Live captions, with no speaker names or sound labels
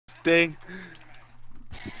Sting.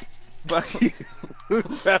 Fuck you,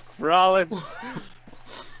 Seth Rollins.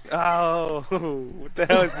 Oh, what the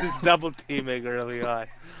hell is this double teaming early on?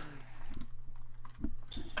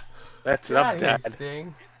 That's Get up, out of here, Dad.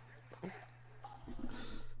 Sting.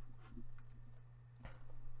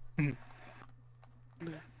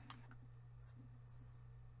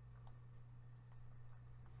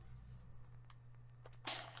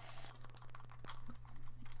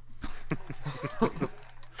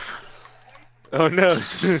 Oh no.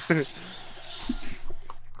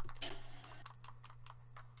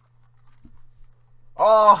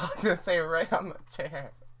 Oh, I was gonna say right on the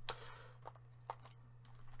chair.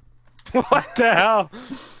 What the hell?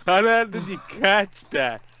 How the hell did you catch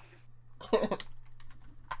that?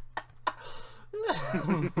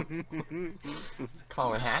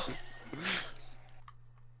 Calling hacks.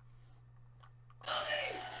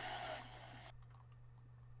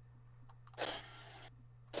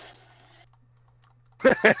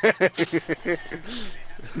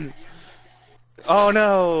 Oh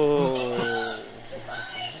no!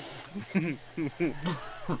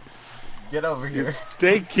 Get over here.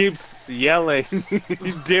 Sting keeps yelling.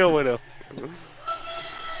 You deal with him.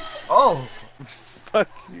 Oh! Fuck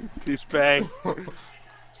you, douchebag.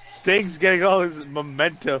 Sting's getting all his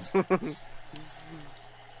momentum. Do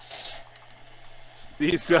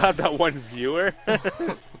you still have that one viewer?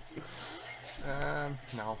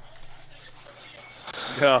 No.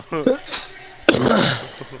 No.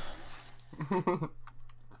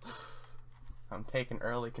 I'm taking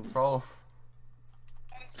early control.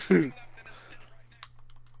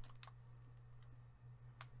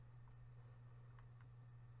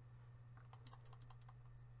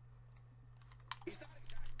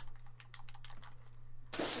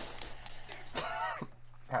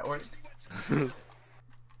 That works.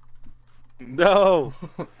 No.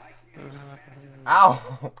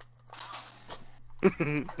 Ow!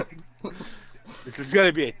 This is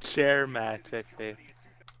gonna be a chair match, I think.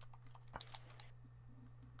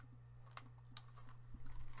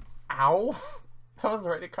 Ow! That was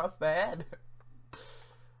right across the head.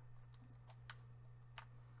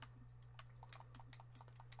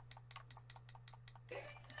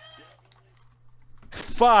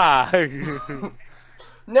 Fuck!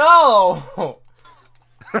 No!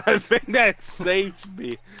 I think that saved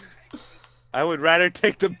me. I would rather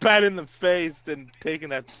take the bat in the face than taking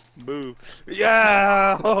that move.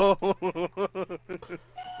 Yeah!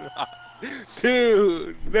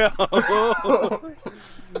 Dude, no!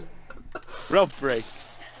 Rope break.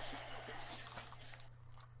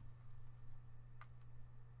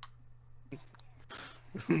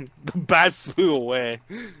 The bat flew away.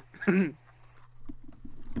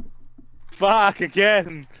 Fuck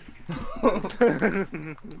again!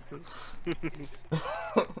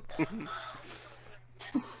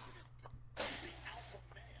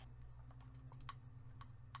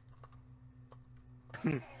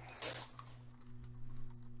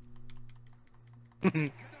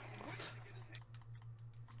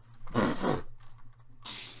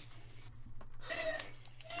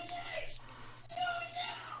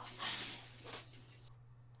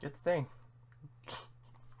 Good thing.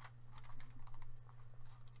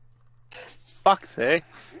 Fuck's sake.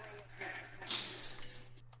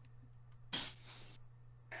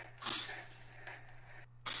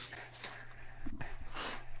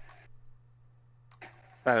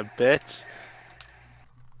 That a bitch.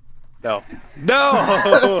 No.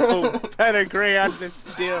 No! Pedigree on the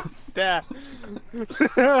steel step.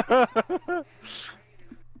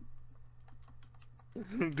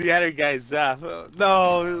 The other guy's up.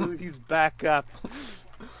 No, he's back up.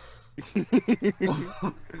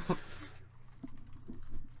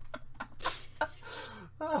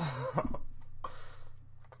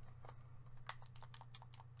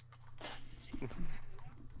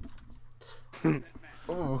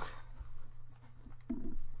 Ooh.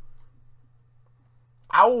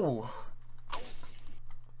 Ow!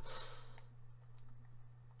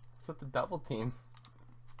 What's with the double team?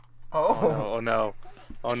 Oh! Oh no.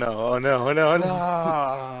 Oh no, oh no, oh no, oh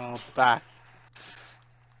no! Back.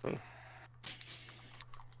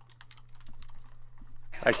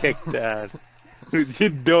 I kicked that. You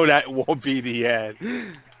know that won't be the end.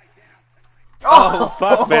 Oh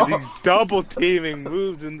fuck, man, these double teaming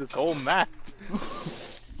moves in this whole match.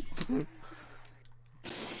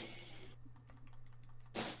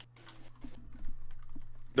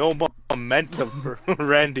 No momentum for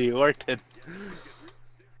Randy Orton.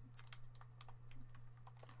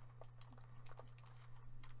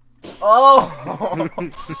 Oh!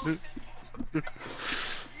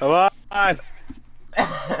 Come on!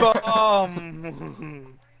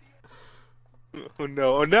 Boom! Oh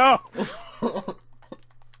no! Oh no!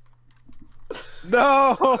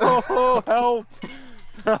 No! Help!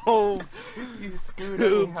 Help! You screwed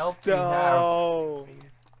any help you have.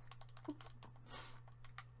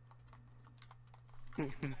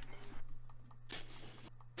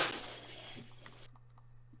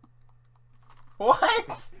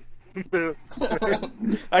 What?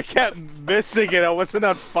 I kept missing it. I wasn't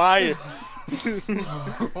on fire.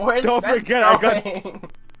 Where's Don't that forget, I got. going?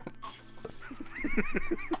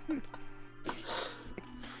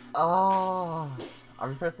 Oh, are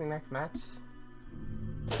we pressing next match?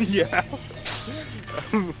 Yeah.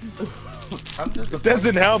 I'm just. It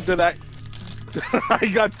doesn't help that I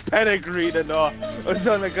got pedigreed and all. I was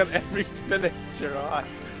the one that got every finisher on.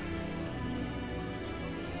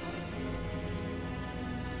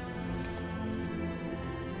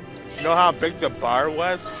 You know how big the bar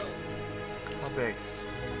was? How big?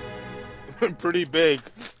 Pretty big.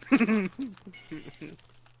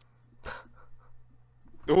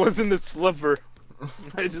 It wasn't a sliver.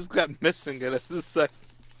 I just got missing it. It's just like.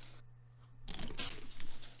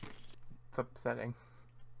 It's upsetting.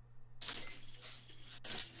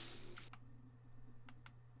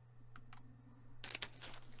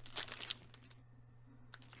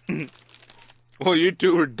 Well, you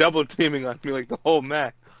two were double teaming on me like the whole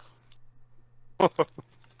match.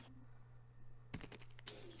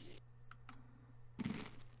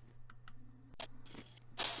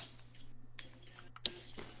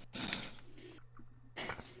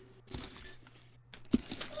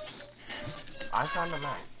 I found a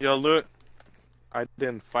match. Yo, look. I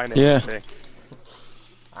didn't find Yeah. anything.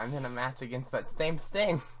 I'm in a match against that same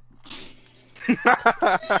Sting.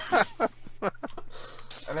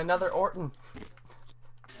 And another Orton.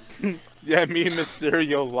 Yeah, me and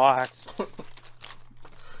Mysterio lost.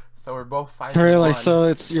 So we're both 5-1. Really? So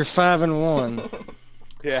you're 5-1.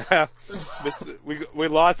 Yeah, we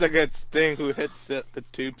lost against Sting, who hit the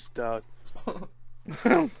tombstone.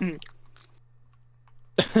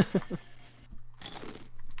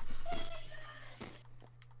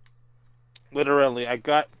 Literally, I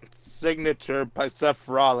got signature by Seth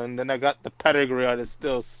Rollins, then I got the pedigree on his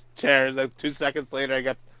still chair. Like 2 seconds later, I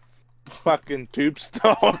got fucking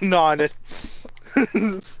tombstone on it.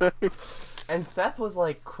 And Seth was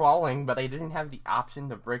like crawling, but I didn't have the option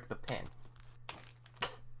to break the pin.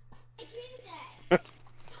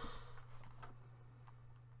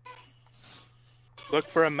 Look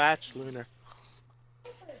for a match, Lunar.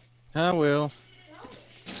 I will.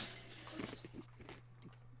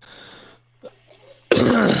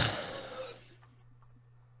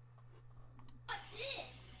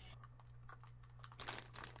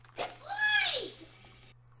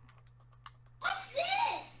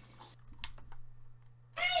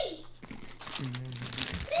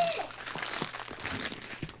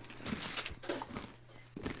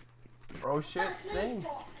 Oh shit, Sting.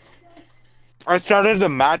 I started the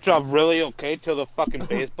match off really okay till the fucking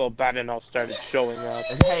baseball bat and all started showing up.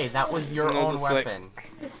 And hey, that was your And I was own just like- weapon.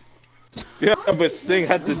 Yeah, but Sting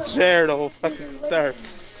had the chair the whole fucking start.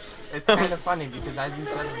 It's kind of funny because as you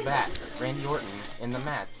said the bat, Randy Orton in the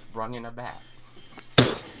match brung in a bat.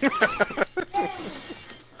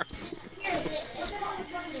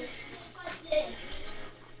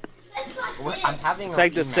 I'm having It's a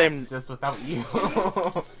like the rematch same- just without you.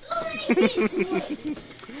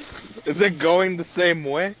 Is it going the same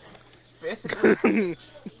way? Basically.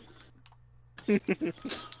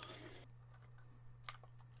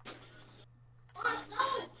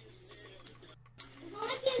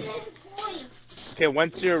 Okay,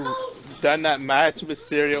 once you're done that match,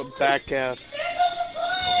 Mysterio back out.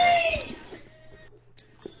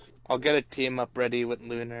 I'll get a team up ready with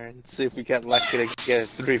Lunar and see if we get lucky to get a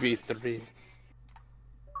 3v3.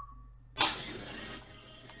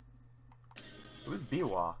 Who's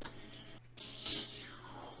B-Walk?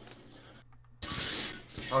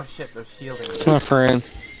 Oh shit, they're shielding me. It's my friend.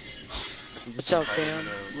 You What's just up, invited fam?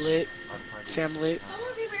 me to Lit. our party. Fam lit.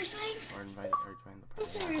 Or invite or join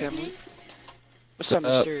the party. Family. What's up,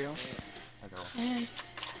 Mysterio? Okay.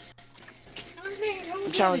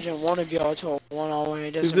 I'm challenging one of y'all to a one-on-one.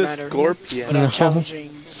 It Who's doesn't this matter. Scorpion? But I'm No.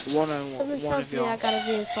 challenging one-on-one. Something One tells of me I y'all. gotta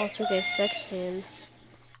reinstall 2K16.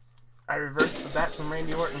 I reversed the bet from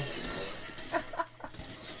Randy Orton.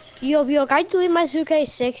 Yo, I deleted my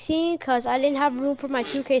 2K16 because I didn't have room for my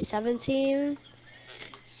 2K17.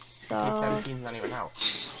 So, 17's not even out.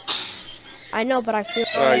 I know, but I feel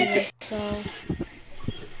you it, so.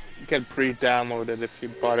 You can pre-download it if you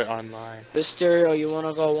bought it online. Mysterio, you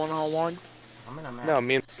wanna go one-on-one? I'm in a match. No,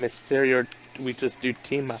 me and Mysterio, we just do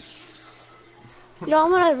team up. Yo,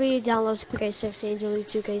 I'm gonna re-download 2K16 and delete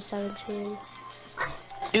 2K17.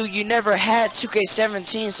 Dude, you never had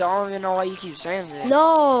 2K17, so I don't even know why you keep saying that.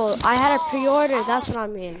 No, I had a pre-order. That's what I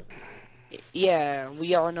mean. Yeah,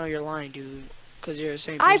 we all know you're lying, dude. Cause you're the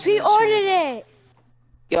same I person that pre-ordered said- it.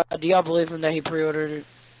 Yeah, do y'all believe him that he pre-ordered it?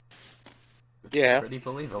 It's Yeah. pretty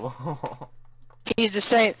believable. He's the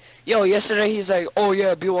same. Yo, yesterday he's like, oh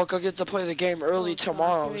yeah, B-Walk, I get to play the game early Oh, God,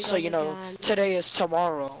 tomorrow. here he So, goes you know, again. today is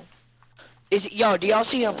tomorrow. Yo, do y'all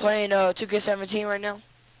see him playing 2K17 right now?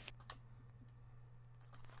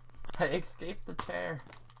 I escaped the chair.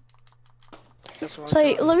 That's what So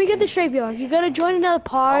I thought. let me get this straight, Bjorn. You're gonna join another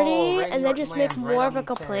party Randy and then Orton just make lands right more on of a the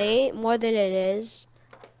chair. complaint, more than it is.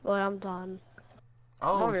 Well, I'm done. I'm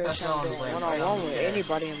Oh, over here Seth trying to Rollins do lands right one-on-one on the with chair.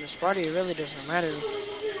 anybody in this party. It really doesn't matter.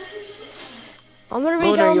 I'm gonna read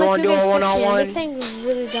Luna, down you my wanna do a 2K16. one-on-one? This thing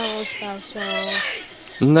really downloads fast,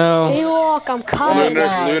 so. No. B-Walk, I'm coming.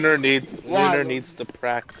 Why? Lunar Why? needs to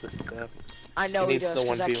practice stuff. I know He he needs does, the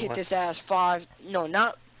because I 1v1. kicked his ass more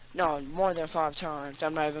than 5 times.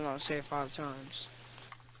 I'm not even gonna say 5 times.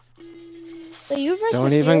 Wait, you versed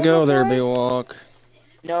Don't even Mysterio go there, before? B-Walk.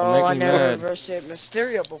 No, make I me never mad. reversed it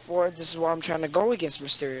Mysterio before. This is why I'm trying to go against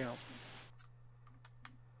Mysterio.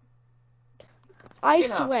 I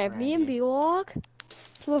Get up, swear, me and Randy. B-Walk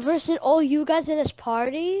were versing all you guys in this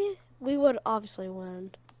party, we would obviously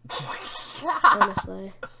win.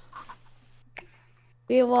 Honestly.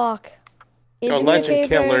 B-Walk. Yo, Do me a Legend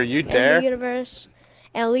favor, Killer, you end the dare? universe,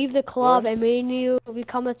 and leave the club, What? and me and you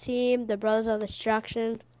become a team, the Brothers of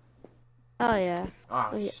Destruction. Oh yeah. Oh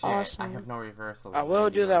That'd be shit! I awesome. have no reversal. I will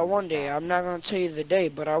do that one day. I'm not gonna tell you the day,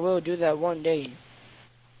 but I will do that one day.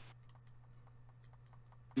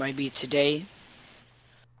 Might be today.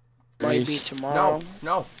 Might be Jeez. tomorrow.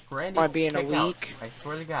 No, Randy. Might be in a kick out. week. I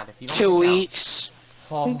swear to God, if you don't 2 kick out- weeks.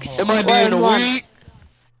 Weeks. It might be Or in a a month. week.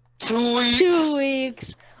 2 weeks. 2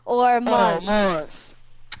 weeks or a Or a month. month.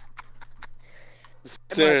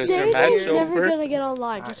 Sir, is Yeah, your Dang, match you're never over? gonna get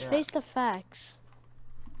online. Just yeah. face the facts.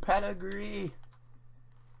 Pedigree.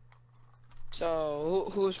 So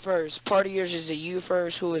who's first? Partiers, is it you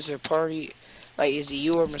first? Who is it? Party? Like, is it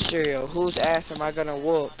you or Mysterio? Whose ass am I gonna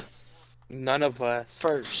whoop None of us.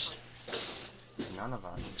 first? None of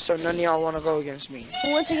us. So none of y'all wanna go against me.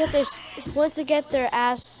 Who wants to get their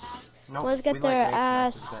ass? Nope, Let's get we their like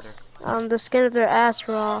ass. The skin of their ass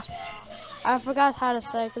raw. I forgot how to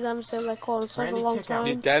say because I'm saying like calling stuff a Randy, long kick out.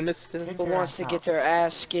 You time. done, Mister? Kick Who your wants ass to out. get their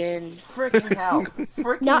ass skinned? Freaking hell!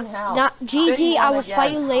 Freaking hell! Not GG. Sting I one will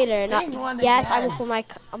fight you again. later. Sting one Yes, I will again.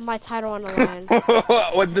 put my title on the line.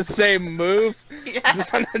 With the same move? Yes.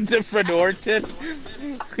 Just on a different Orton?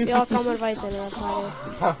 Y'all come invite to the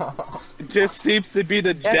party. It just seems to be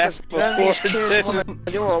the Yeah, death 'cause none of before these kids wanna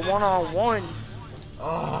do a one-on-one.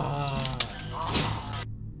 Oh.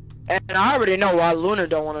 And I already know why Luna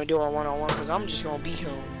don't wanna do a one-on-one, because I'm just gonna beat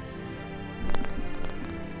him.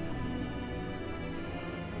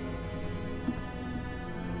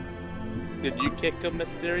 Did you kick him,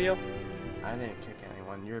 Mysterio? I didn't kick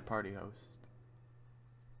anyone. You're a party host.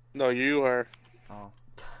 No, you are. Oh.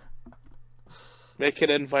 Make it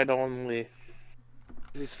invite only.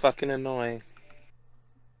 He's fucking annoying.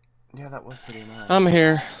 Yeah, that was pretty nice. I'm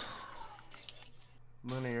here.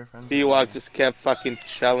 Luna, your friend. B-Walk just kept fucking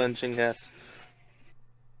challenging us.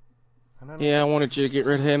 Yeah, I wanted you to get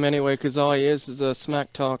rid of him anyway, because all he is a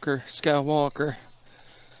smack talker, Skywalker.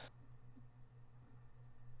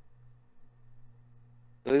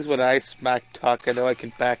 At least when I smack talk, I know I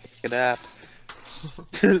can back it up.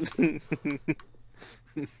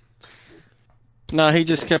 No, he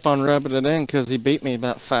just kept on rubbing it in because he beat me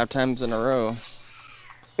about 5 times in a row.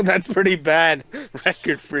 That's pretty bad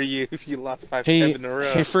record for you if you lost 5 He times in a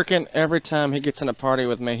row. freaking, every time he gets in a party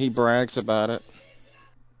with me, he brags about it.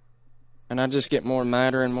 And I just get more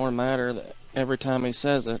madder and more madder every time he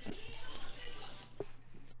says it.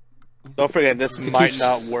 Don't forget, this He might keeps-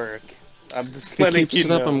 not work. I'm just If he letting keeps you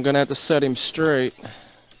it up, know. I'm gonna have to set him straight.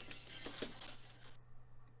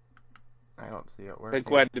 I don't see it working. Like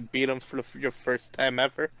what, to beat him for your first time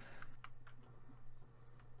ever?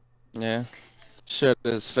 Yeah. Shut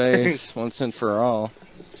his face once and for all.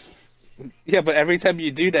 Yeah, but every time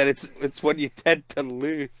you do that, it's when you tend to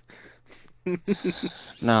lose.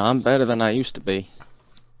 No, I'm better than I used to be.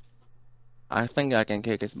 I think I can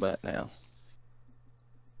kick his butt now.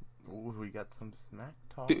 Ooh, we got some smack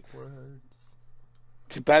talk Dude. words.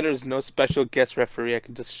 Too bad there's no special guest referee. I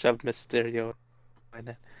can just shove Mysterio. Why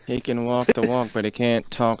not? He can walk the walk, but he can't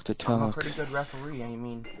talk the I'm a talk. pretty good referee. I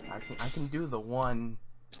mean, I can do the 1,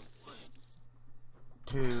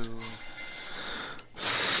 2.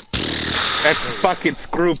 That fucking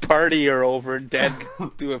screw party are over and Dad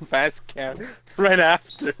do a fast count right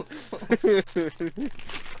after.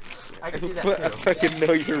 I can do that I too. fucking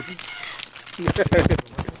know you're.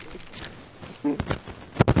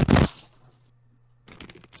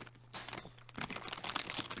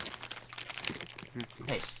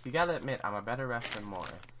 Hey, you gotta admit, I'm a better ref than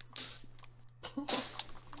Morris.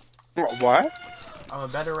 What? I'm a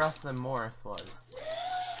better ref than Morris was.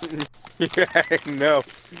 Yeah, I know.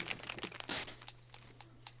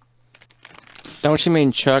 Don't you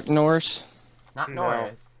mean Chuck Norris? Not No.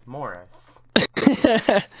 Norris, Morris.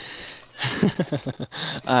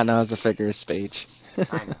 I know, it's a figure of speech.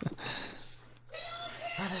 I know.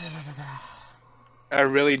 I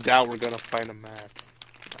really doubt we're gonna find a match.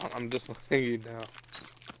 I'm just letting you know.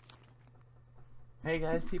 Hey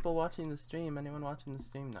guys, people watching the stream, anyone watching the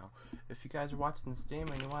stream now? If you guys are watching the stream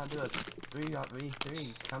and you want to do a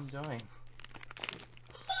 3v3, come join.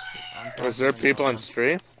 Was there people on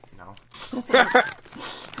stream? No.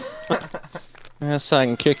 That's so I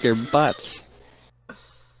can kick your butts.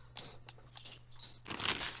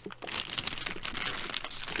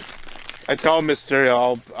 I told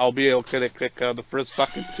Mysterio I'll be okay to click the first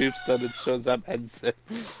fucking tombstone that shows up headset.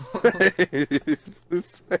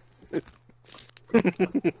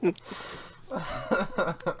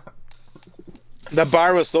 The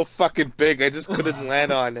bar was so fucking big, I just couldn't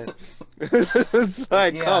land on it. It's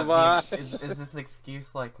like, Yeah, come on. Is this excuse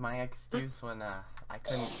like my excuse when I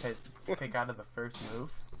couldn't pick out of the first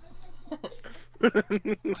move?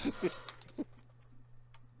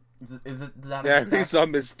 Is it that? Yeah, we saw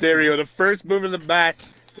Mysterio. The first move of the match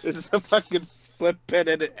is the fucking flip pin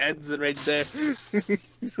and it ends it right there.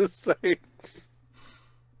 It's just like...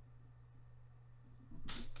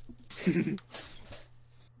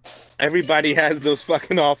 Everybody has those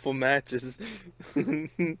fucking awful matches.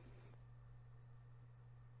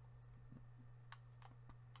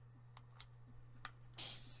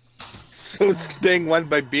 So Sting won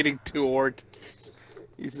by beating 2 Ortons.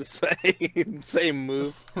 He's the same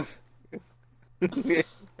move. It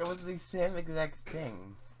was the same exact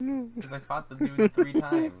thing. Because I fought the dude 3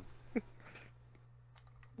 times.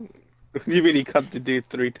 You mean he come to do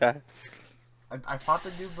 3 times? I fought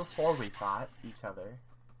the dude before we fought each other.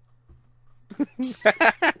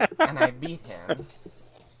 And I beat him.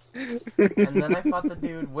 And then I fought the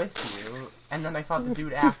dude with you. And then I fought the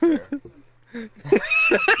dude after.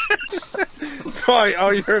 So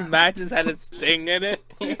all your matches had a Sting in it?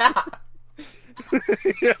 Yeah.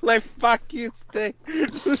 You're like, fuck you, Sting.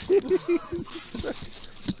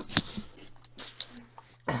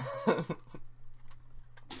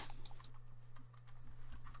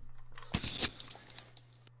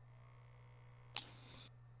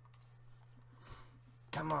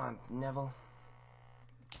 Come on, Neville.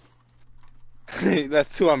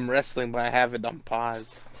 That's who I'm wrestling, but I have it on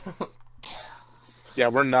pause. Yeah,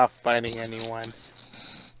 we're not fighting anyone.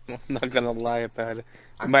 I'm not gonna lie about it.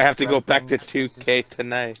 I might have to go back to 2K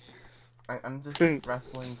tonight. I'm just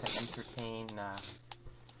wrestling to entertain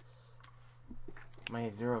my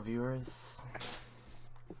 0 viewers.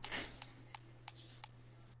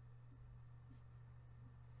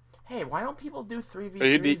 Hey, why don't people do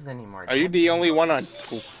 3v3s anymore? Are you the only one on?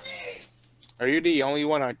 Are you the only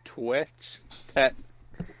one on Twitch that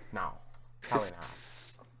No, probably not.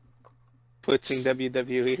 twitching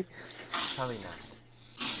WWE? Probably not.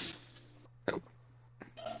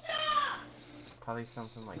 Probably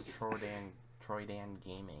something like Troy Dan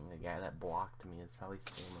Gaming, the guy that blocked me, is probably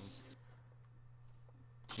streaming.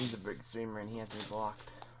 He's a big streamer and he has me blocked.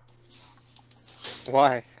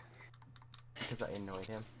 Why? Because I annoyed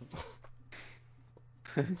him.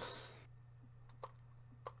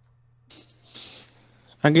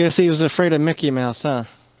 I guess he was afraid of Mickey Mouse, huh?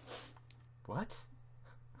 What?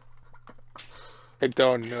 I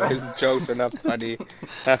don't know. His jokes are not funny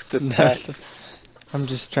after that. I'm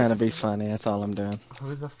just trying to be funny, that's all I'm doing.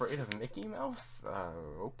 Who's afraid of Mickey Mouse?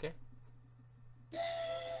 Okay.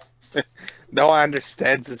 No one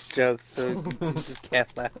understands his jokes, so you just can't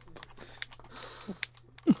laugh.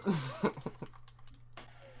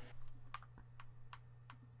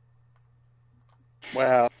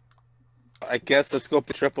 Well, I guess let's go up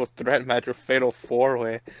the triple threat match or fatal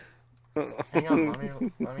 4-way. Hang on,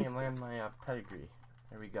 let me land my pedigree.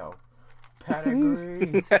 There we go.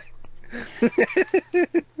 Pedigree.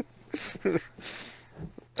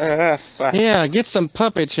 Fuck. Yeah, get some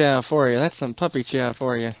puppy chow for you. That's some puppy chow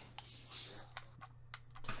for you.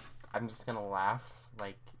 I'm just gonna laugh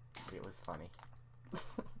like it was funny.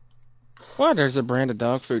 What? There's a brand of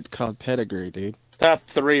dog food called Pedigree, dude. Top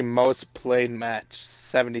 3 most played match.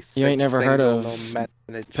 76. You ain't never heard of no minute.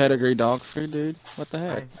 Pedigree dog food, dude? What the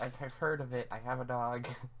heck? I've heard of it. I have a dog.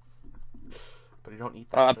 But I don't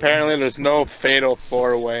eat that. Apparently there's no fatal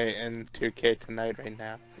 4-way in 2K tonight right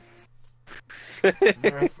now. Is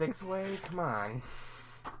there a 6-way? Come on.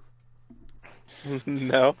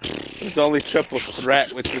 No, there's only triple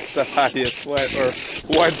threat, which is the highest one, or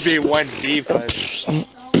 1v1 divas.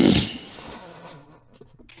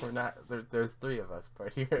 We're not. There's 3 of us,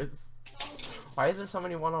 partiers. Why is there so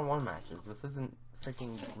many one-on-one matches? This isn't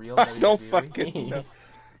freaking real WWE. I don't fucking know.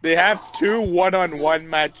 They have 2 one-on-one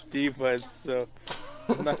match divas, so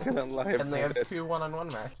I'm not gonna lie about it. And they have 2 one-on-one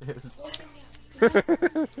matches.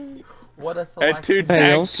 What a And selection. 2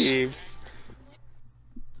 tag teams.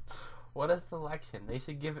 What a selection. They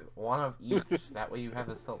should give it 1 of each. That way you have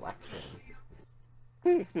a selection.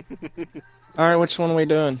 Alright, which one are we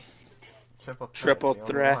doing? Triple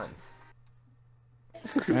threat.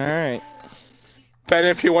 Alright. But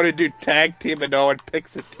if you want to do tag team and no one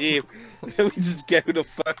picks a team, we just get who the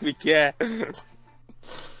fuck we get.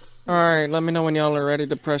 Alright, let me know when y'all are ready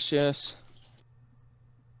to press yes.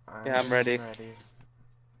 Yeah, I'm ready.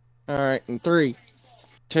 Alright, in 3,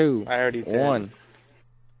 2, I already did. 1.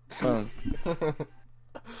 Boom.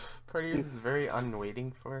 Partiers is very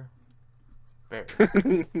unwaiting for.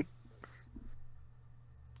 Very.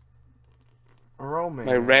 Roman.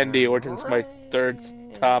 My Randy Orton's my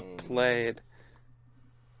 3rd top played.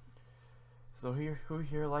 So who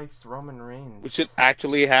here likes Roman Reigns? We should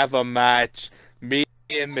actually have a match. Me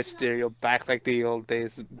and Mysterio back like the old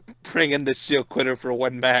days. Bring in the Shield quitter for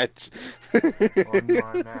 1 match. 1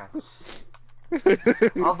 more match.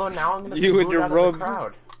 Although now I'm gonna be You and booed your out of Roman. the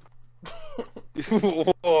crowd.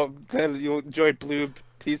 Oh, then you enjoy Blue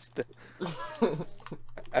Batista.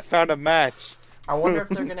 I found a match. I wonder if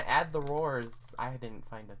they're gonna add the roars. I didn't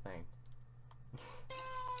find a thing.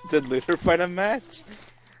 Did Luther find a match?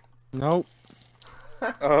 Nope.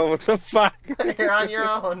 Oh, what the fuck? You're on your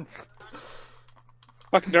own.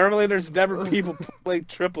 Fuck, normally there's never people playing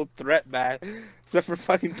triple threat match. Except for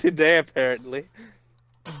fucking today, apparently.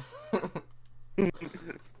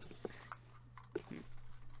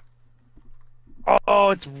 Oh,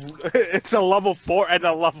 it's a level 4 and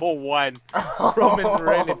a level 1. Roman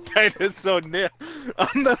Reigns and Titus O'Neil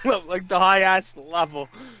on the high ass level.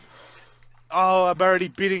 Oh, I'm already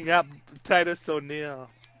beating up Titus O'Neil.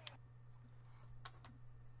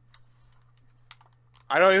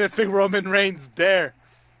 I don't even think Roman Reigns there.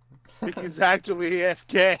 I think he's actually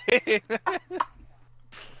AFK.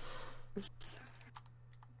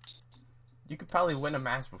 You could probably win a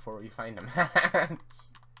match before we find a match.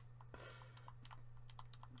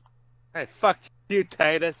 Hey, fuck you,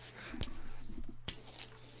 Titus.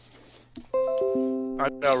 Oh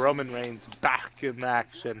no, Roman Reigns back in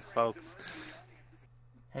action, folks.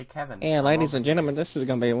 Hey, Kevin. Yeah, ladies and gentlemen, this is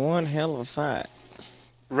gonna be one hell of a fight.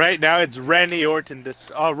 Right now, it's Randy Orton.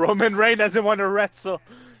 Roman Reigns doesn't want to wrestle.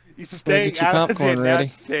 He's staying get your out of the popcorn ready.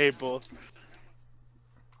 announce table.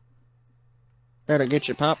 Better get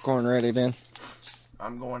your popcorn ready then.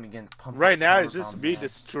 I'm going against Pump. Right now, it's just me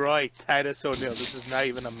destroying Titus O'Neil. This is not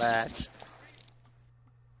even a match.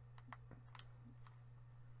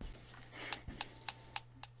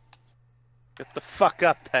 Get the fuck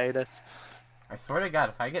up, Titus. I swear to God,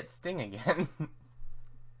 if I get Sting again.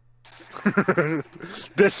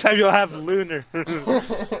 This time you'll have Lunar.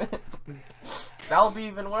 That'll be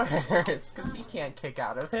even worse, because he can't kick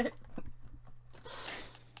out of it.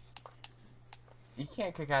 You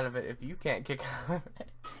can't kick out of it if you can't kick out of it.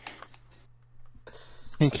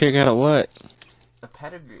 You kick out of what? The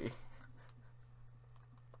pedigree.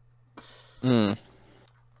 Hmm.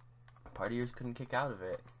 Partiers couldn't kick out of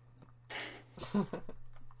it.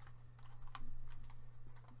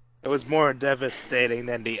 It was more devastating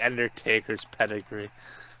than the Undertaker's pedigree.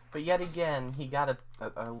 But yet again, he got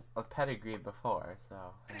a pedigree before, so...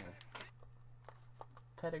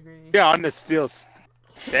 Pedigree? Yeah, on the steel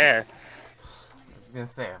chair. I was gonna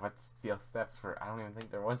say, what's steel steps for... I don't even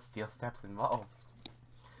think there was steel steps involved.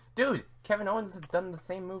 Dude, Kevin Owens has done the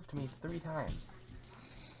same move to me 3 times.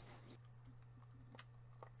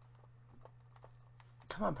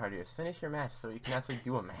 Come on, partiers, finish your match so you can actually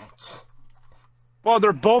do a match. Well,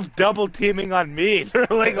 they're both double teaming on me. They're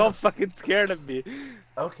like all fucking scared of me.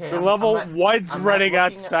 Okay. The level 1's running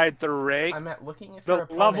outside the ring. I'm at looking for The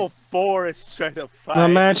opponents. level 4 is trying to fight. The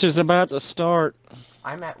match is about to start.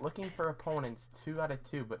 I'm at looking for opponents 2 out of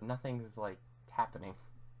 2, but nothing's like happening.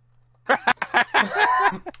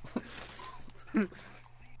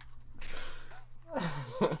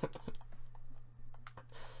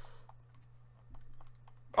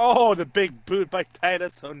 Oh, the big boot by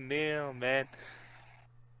Titus O'Neil, man.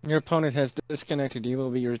 Your opponent has disconnected. You will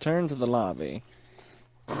be returned to the lobby.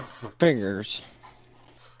 Figures.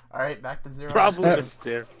 Alright, back to 0. Probably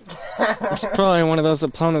Mysterio. It's probably one of those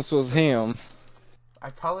opponents was him. I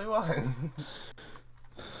probably was.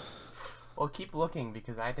 Well, keep looking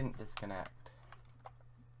because I didn't disconnect.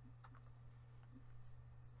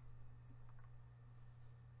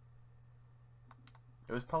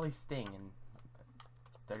 It was probably Sting, and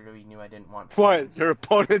WWE knew I didn't want Sting. What? Your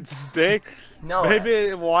opponent's Sting? No. Maybe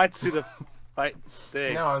it wants you to fight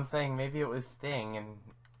Sting. No, I'm saying maybe it was Sting, and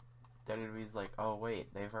WWE's like, oh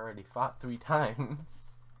wait, they've already fought 3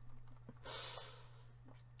 times.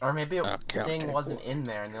 Or maybe Sting wasn't in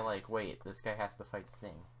there, and they're like, wait, this guy has to fight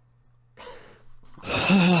Sting.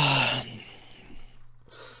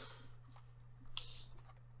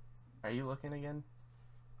 Are you looking again?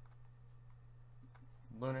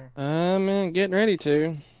 Lunar? I'm getting ready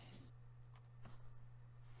to.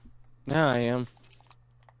 Now I am.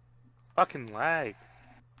 Fucking lag.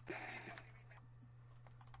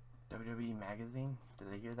 WWE Magazine? Did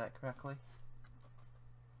I hear that correctly?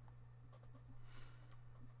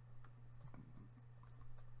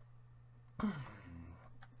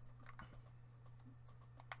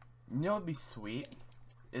 You know what'd be sweet?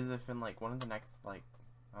 Is if in like one of the next, like,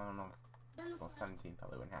 I don't know, well 17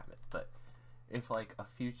 probably wouldn't have it, but if like a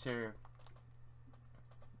future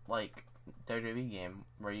like WWE game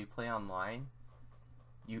where you play online,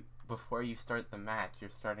 you before you start the match you're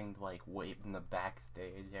starting to like wait in the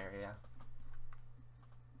backstage area.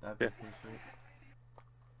 That'd be pretty sweet.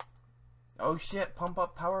 Oh shit, pump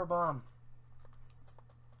up power bomb.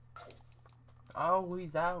 Oh,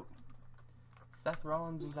 he's out. Seth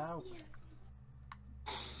Rollins is out.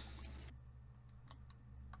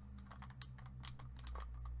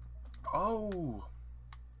 Oh.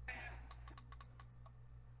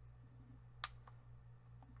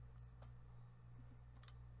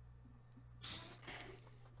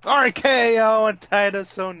 RKO and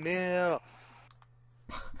Titus O'Neil.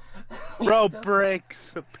 Rope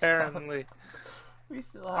breaks, apparently. We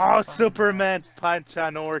still Oh, Superman punch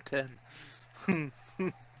on Orton.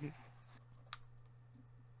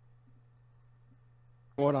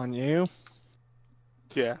 What, on you?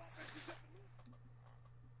 Yeah.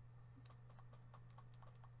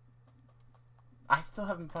 I still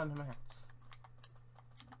haven't found a match.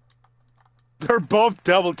 They're both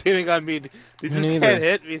double teaming on me. They just neither. can't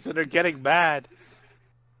hit me, so they're getting mad.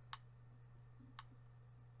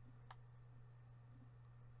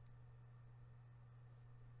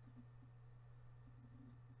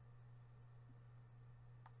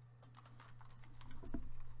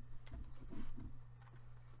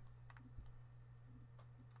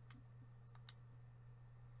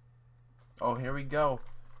 Oh, here we go.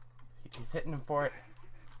 He's hitting him for it.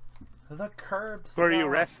 The curbs. Who are you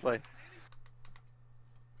wrestling?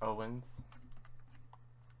 Owens.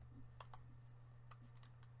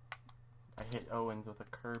 I hit Owens with a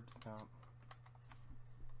curb stomp.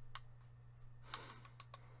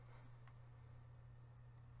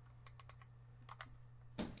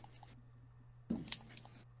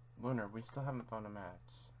 Lunar, we still haven't found a match.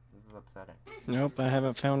 This is upsetting. Nope, I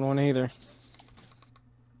haven't found one either.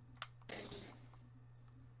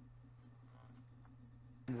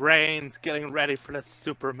 Reigns getting ready for the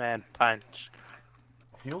Superman punch.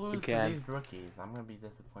 If you lose to these rookies, I'm gonna be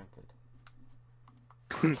disappointed.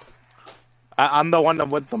 I'm the one that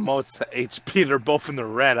with the most HP. They're both in the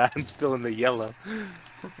red. I'm still in the yellow.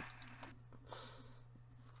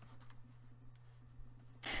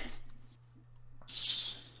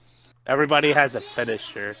 Everybody has a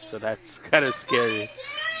finisher, so that's kind of scary.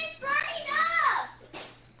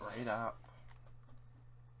 Right up.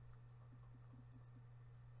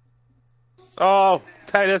 Oh,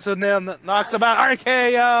 Titus O'Neil knocks him out.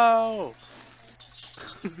 RKO!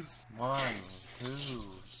 1, 2,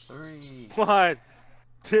 3. 1,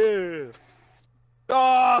 2.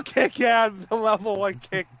 Oh, kick out the level 1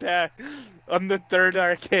 kick back on the 3rd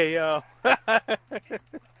RKO.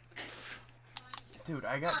 Dude,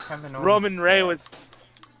 I got Kevin Owens.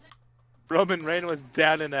 Roman Reigns was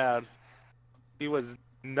down and out. He was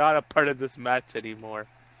not a part of this match anymore.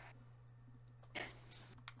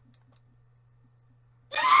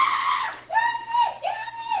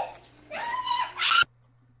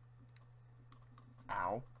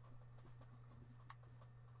 Ow.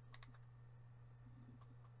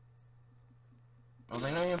 Oh,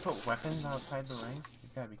 they don't even put weapons outside the ring? You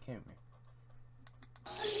gotta be kidding me.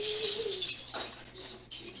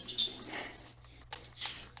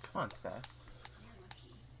 Come on, Seth.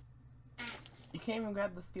 You can't even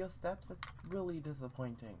grab the steel steps? That's really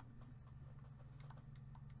disappointing.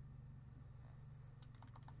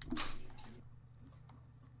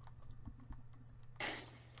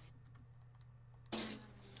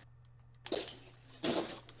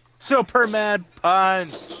 Superman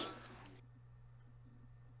punch!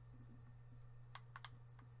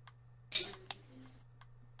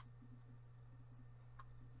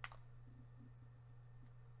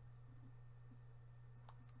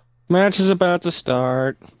 Match is about to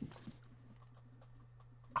start.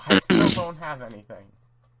 I still don't have anything.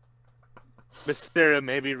 Mysterio,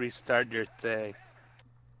 maybe restart your thing.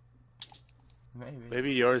 Maybe.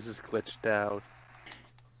 Maybe yours is glitched out.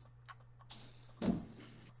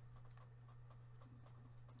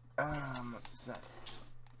 I'm upset.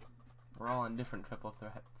 We're all in different triple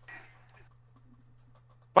threats.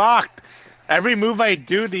 Fuck! Every move I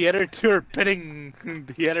do, the other two are pitting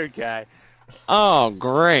the other guy. Oh,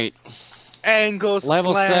 great. Angle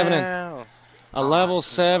Level slam. 7 and a level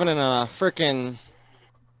 7 and a frickin'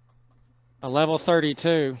 a level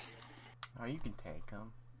 32. Oh, you can take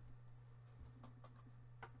them.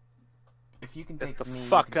 If you can Get take the me,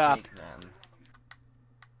 fuck you can up.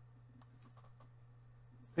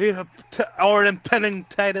 take them. Orton pinning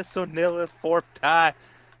Titus O'Neil a 4th time.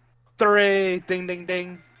 3. Ding ding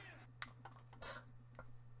ding.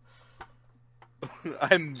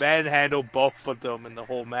 I manhandle both of them in the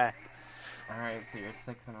whole match. Alright, so you're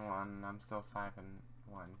 6-1, and I'm still 5-1.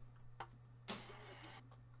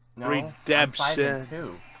 No, Redemption.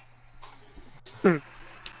 I'm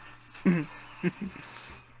 5-2.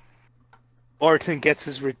 Orton gets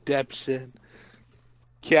his redemption.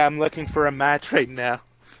 Yeah, I'm looking for a match right now.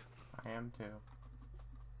 I am too.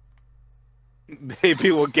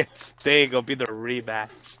 Maybe we'll get Sting. It'll be the rematch.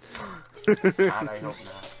 God, I hope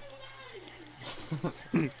not.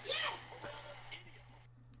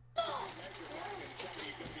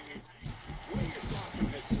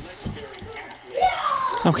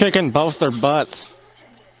 I'm kicking both their butts.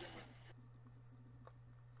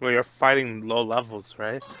 Well, you're fighting low levels,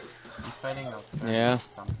 right? He's fighting a Yeah.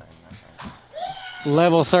 something, I think.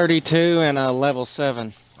 Level 32 and a level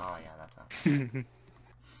 7. Oh yeah, that's not.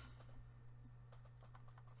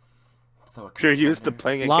 So a You're used to contender.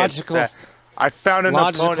 playing against Logical. that. I found an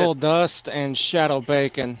Logical opponent. Dust and Shadow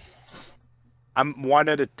Bacon. I'm 1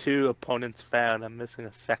 out of 2 opponents found. I'm missing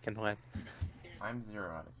a second one. I'm 0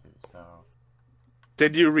 out of 2, so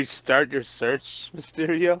Did you restart your search,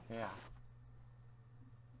 Mysterio? yeah.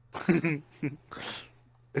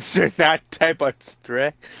 Is there not type on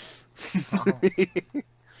Stray? Oh.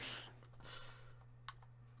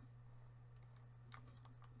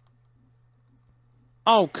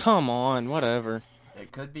 Oh, come on, whatever.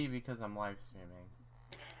 It could be because I'm live streaming.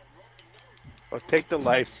 Well, take the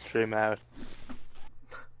live stream out.